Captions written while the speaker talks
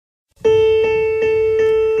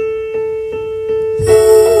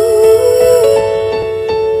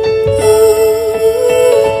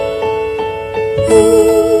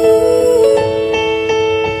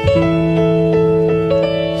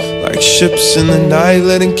ships in the night,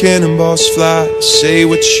 letting cannonballs fly. Say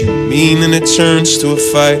what you mean and it turns to a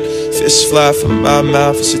fight. Fists fly from my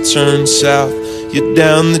mouth as it turns south. You're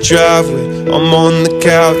down the driveway, I'm on the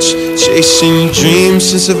couch, chasing your dreams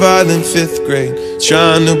since a violent 5th grade.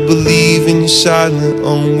 Trying to believe in your silent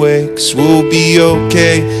own way, 'cause we'll be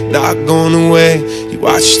okay, not going away. You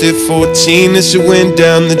watched at 14 as it went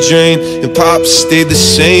down the drain, and Pops stayed the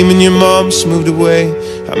same and your mom's moved away.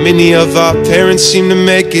 How many of our parents seem to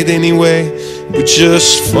make it anyway? We're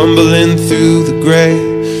just fumbling through the gray,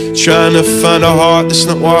 trying to find a heart that's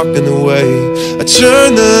not walking away. I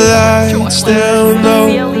turn the lights down low,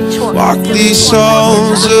 walk these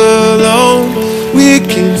halls alone. We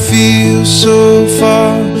can feel so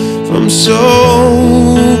far from so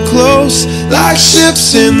close, like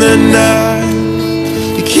ships in the night.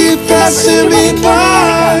 You keep passing me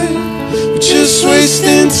by, we're just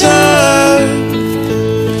wasting time,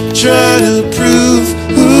 trying to prove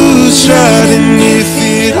who's right. And if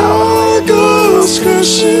it all goes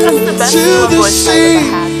crashing to the sea,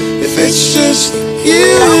 if it's just you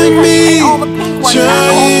and me,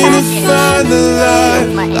 trying to find the light,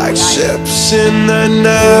 like ships in the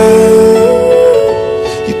night.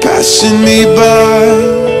 You're passing me by,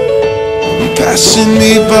 you're passing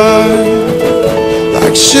me by,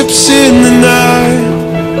 like ships in the night.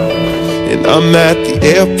 And I'm at the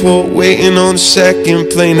airport waiting on the second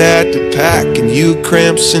plane. I had to pack and you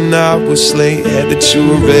cramps and I was late. Headed to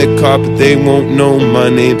a red carpet, they won't know my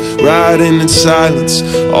name. Riding in silence,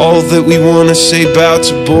 all that we wanna say about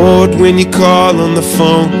to board. When you call on the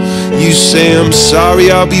phone, you say I'm sorry,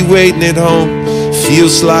 I'll be waiting at home.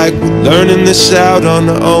 Feels like we're learning this out on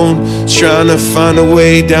our own, trying to find a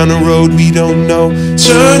way down a road we don't know.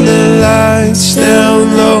 Turn the lights down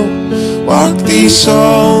low, walk these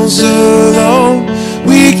halls alone.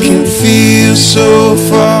 We can feel so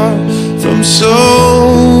far from so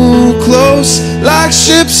close, like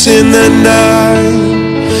ships in the night.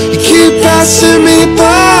 You keep passing me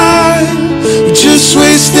by, we're just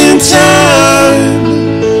wasting time,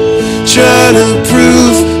 trying to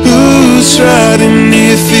prove who's right. And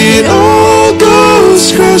if it all goes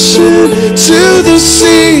crashing to the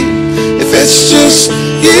sea, if it's just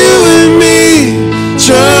you and me,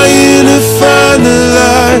 trying to find the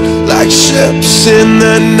light, like ships in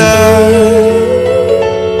the night.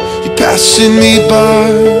 You're passing me by,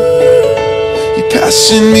 you're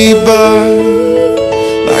passing me by,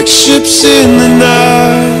 like ships in the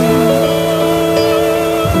night.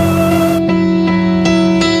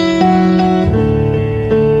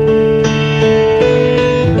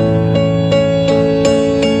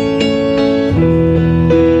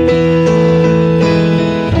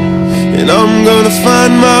 I'm gonna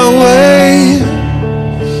find my way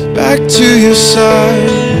back to your side.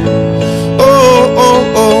 Oh, oh,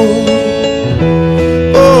 oh,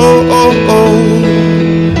 oh, oh, oh.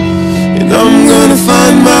 And I'm gonna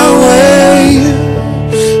find my way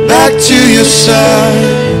back to your side.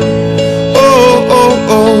 Oh, oh,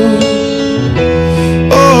 oh,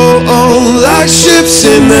 oh, oh, like ships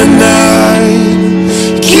in the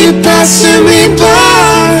night. Keep passing me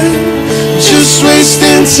by, just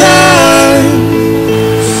wasting time,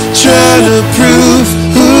 trying to prove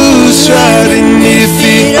who's right. And if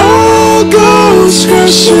it all goes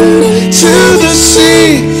crashing to the sea,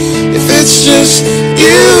 if it's just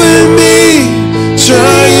you and me,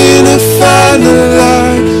 trying to find the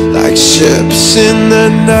light, like ships in the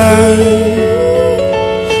night.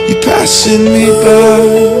 You're passing me by,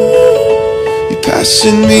 you're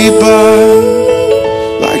passing me by,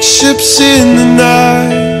 like ships in the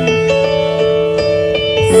night.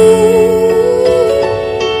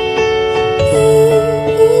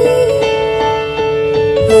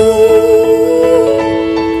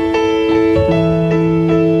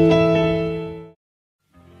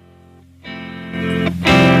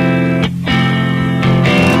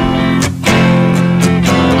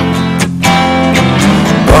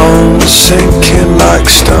 Sinking like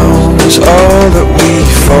stones, all that we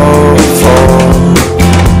fall for.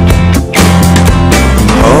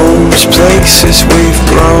 Homes, places we've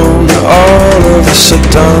grown, all of us are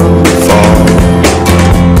done for.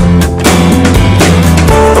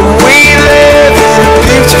 And we live in a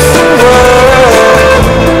beautiful world.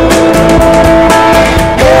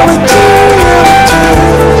 Yeah, we do, yeah, we do.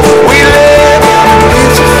 We live in a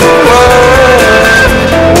beautiful world.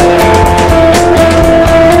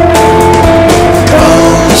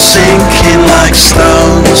 Sinking like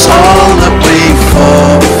stones, all that we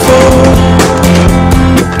fall for.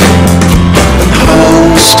 And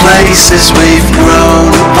homes, places we've grown,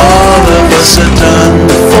 all of us are done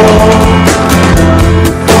for.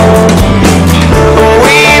 And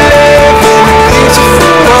we live in a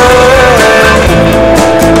beautiful world.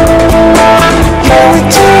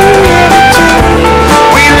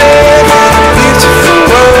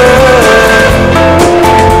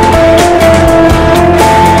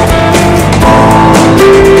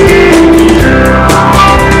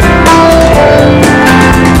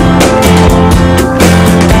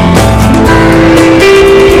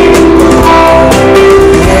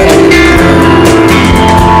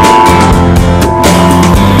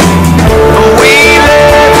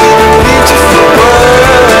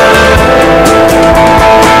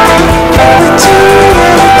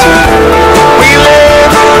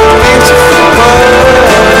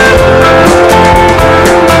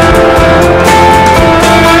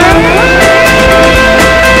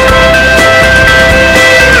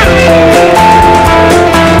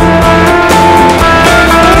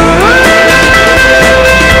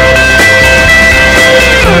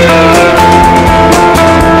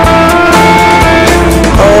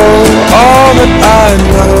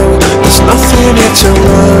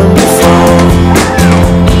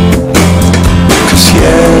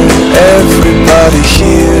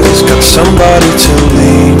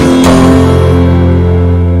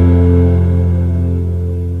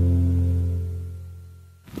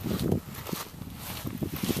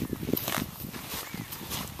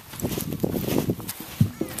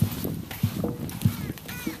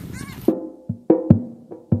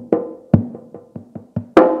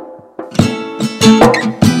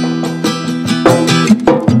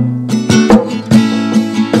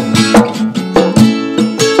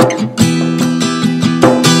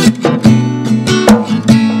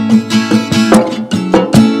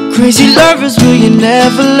 lovers, will you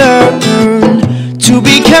never learn to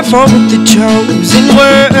be careful with the chosen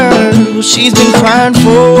word? Well, she's been crying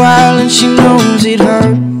for a while and she knows it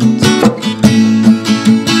hurts.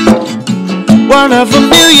 One of a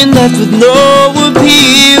million left with no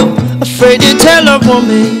appeal, afraid to tell a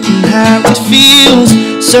woman how it feels,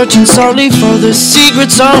 searching solely for the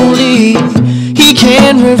secrets only he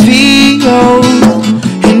can reveal.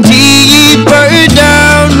 And deeper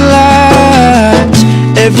down lies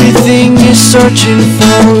everything you're searching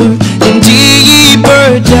for. And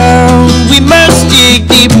deeper down, we must dig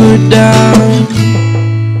deeper down.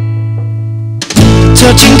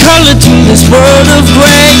 Touching color to this world of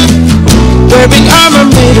gray, wearing armor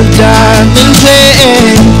made of diamond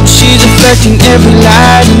clay. She's affecting every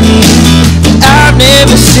light in me that I've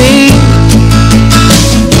never seen.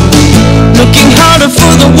 Looking harder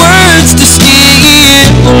for the words to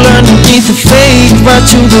steal, underneath the fake, right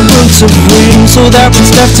to the roots of real. So that what's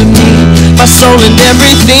left of me, my soul and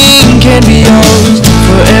everything, can be yours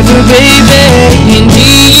forever, baby. And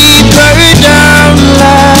deeper down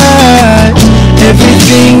lies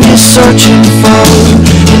everything you're searching for.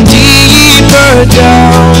 And deeper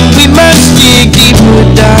down, we must dig deeper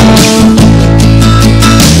down.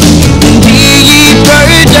 And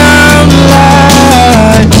deeper down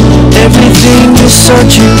lies everything you're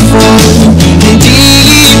searching for. And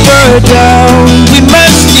deeper down, we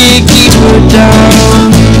must dig deeper down.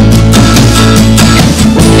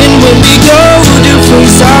 And when we go to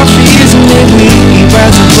face our fears, and then we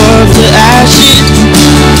rise above the ashes.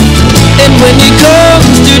 And when it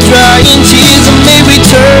comes to drying tears, and may we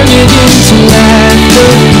turn it into laughter.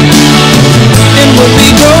 And when we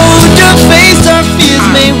go to face our fears,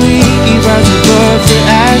 may we rise above the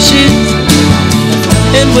ashes.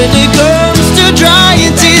 And when it comes to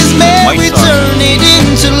drying tears, may we turn it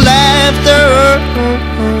into laughter.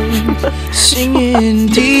 Singing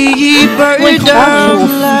deeper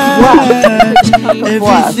down lies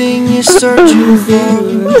everything you're searching for.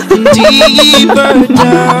 And deeper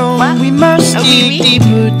down, we must dig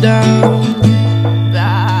deeper down.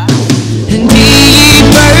 And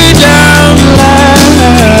deeper down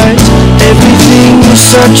lies everything you're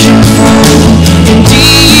searching for. And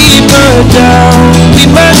deeper down, we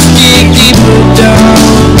must dig deeper down.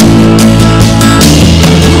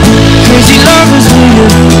 Crazy lovers,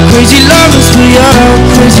 we are.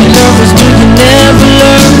 Crazy lovers, will you never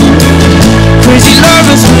learn? Crazy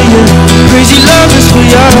lovers, crazy lovers, we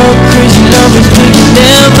are. Crazy lovers, will you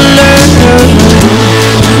never learn?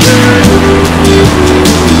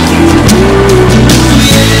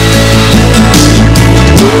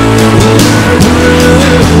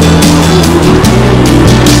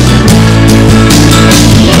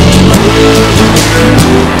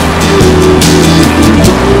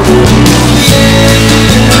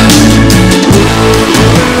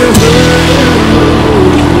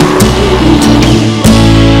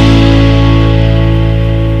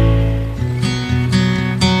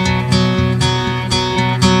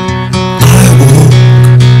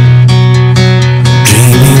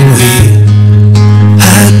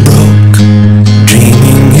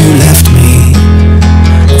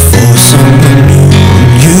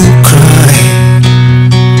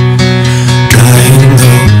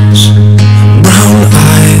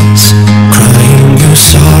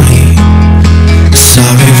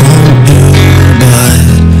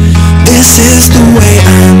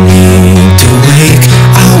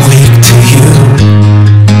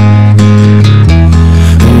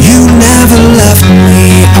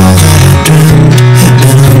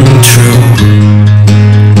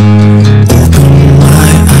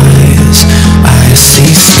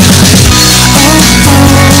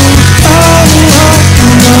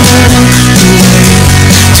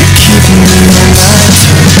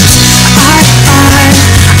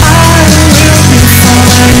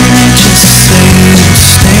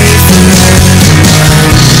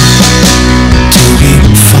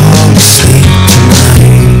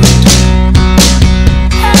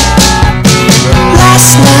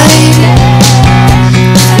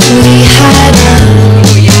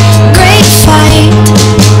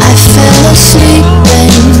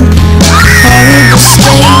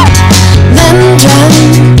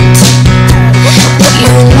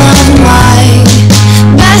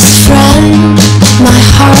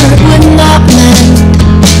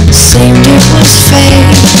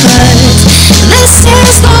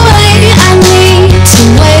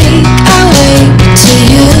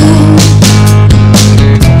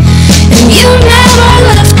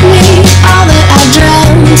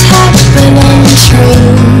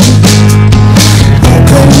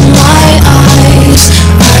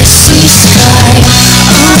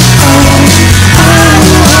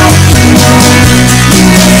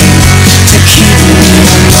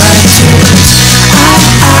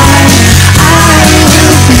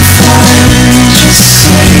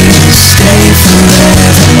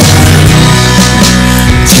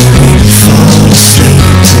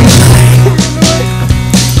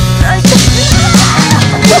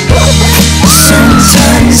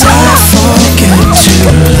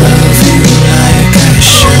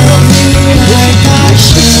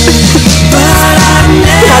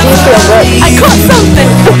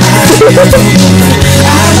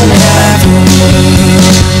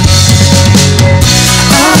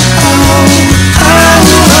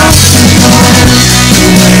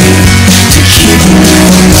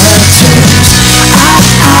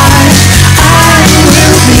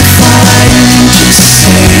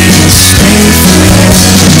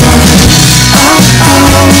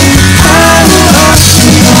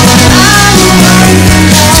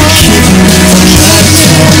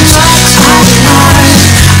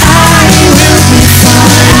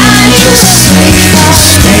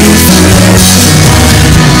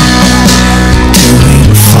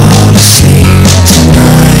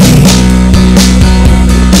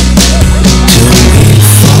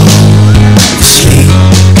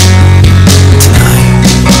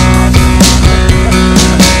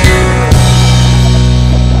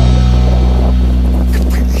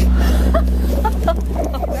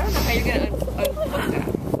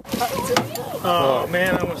 Oh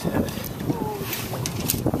man, I almost had it.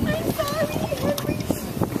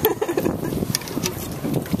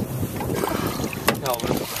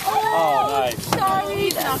 Oh, nice. Sorry,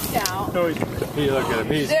 he's knocked out. No, he look at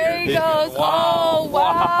him. He's there good. He goes. Wow. Oh,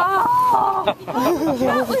 wow.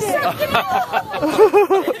 That was so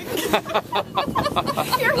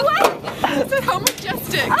You're what? So how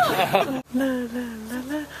majestic. La, la, la, la,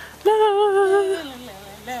 la.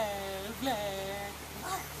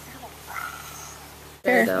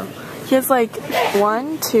 There though. He has like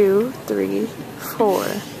 1, 2, 3, 4.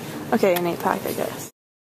 Okay, an 8-pack, I guess.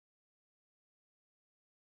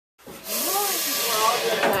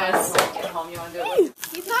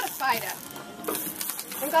 He's not a fighter.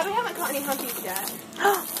 I'm glad we haven't caught any humpies yet.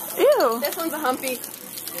 Ew. This one's a humpy.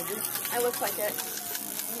 I look like it.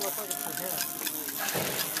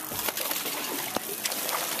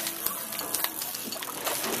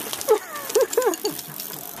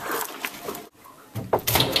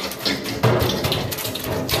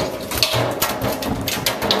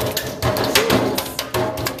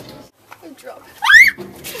 Drop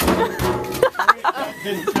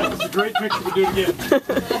it. That was a great picture. We do it again.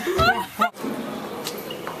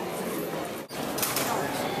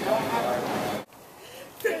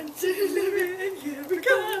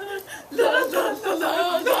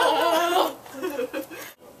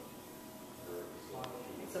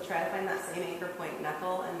 So try to find that same anchor point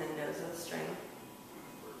knuckle and then nose of the string.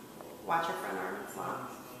 Watch your front arm, it's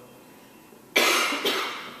locked.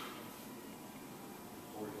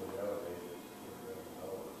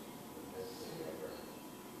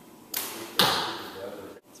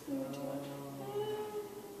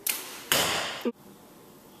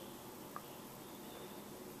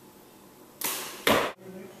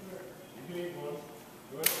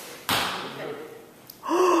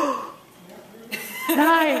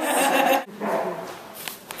 Nice.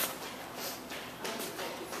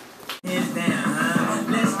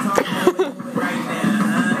 Let's talk right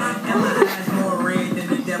now, and my eyes more red than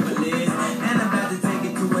the devil is, and I'm about to take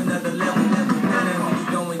it to another level. When you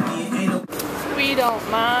go and get, ain't no. We don't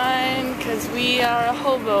mind, cause we are a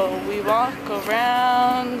hobo. We walk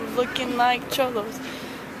around looking like cholos.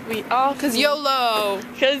 We all. Cause YOLO.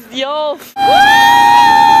 Cause yo. Woo!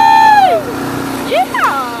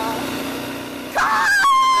 Yeah!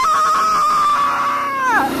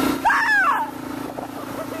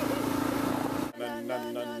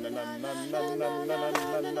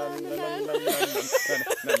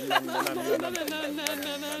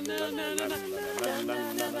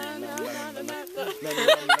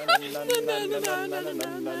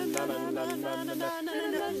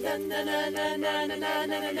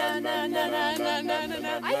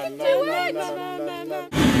 I can do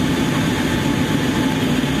it!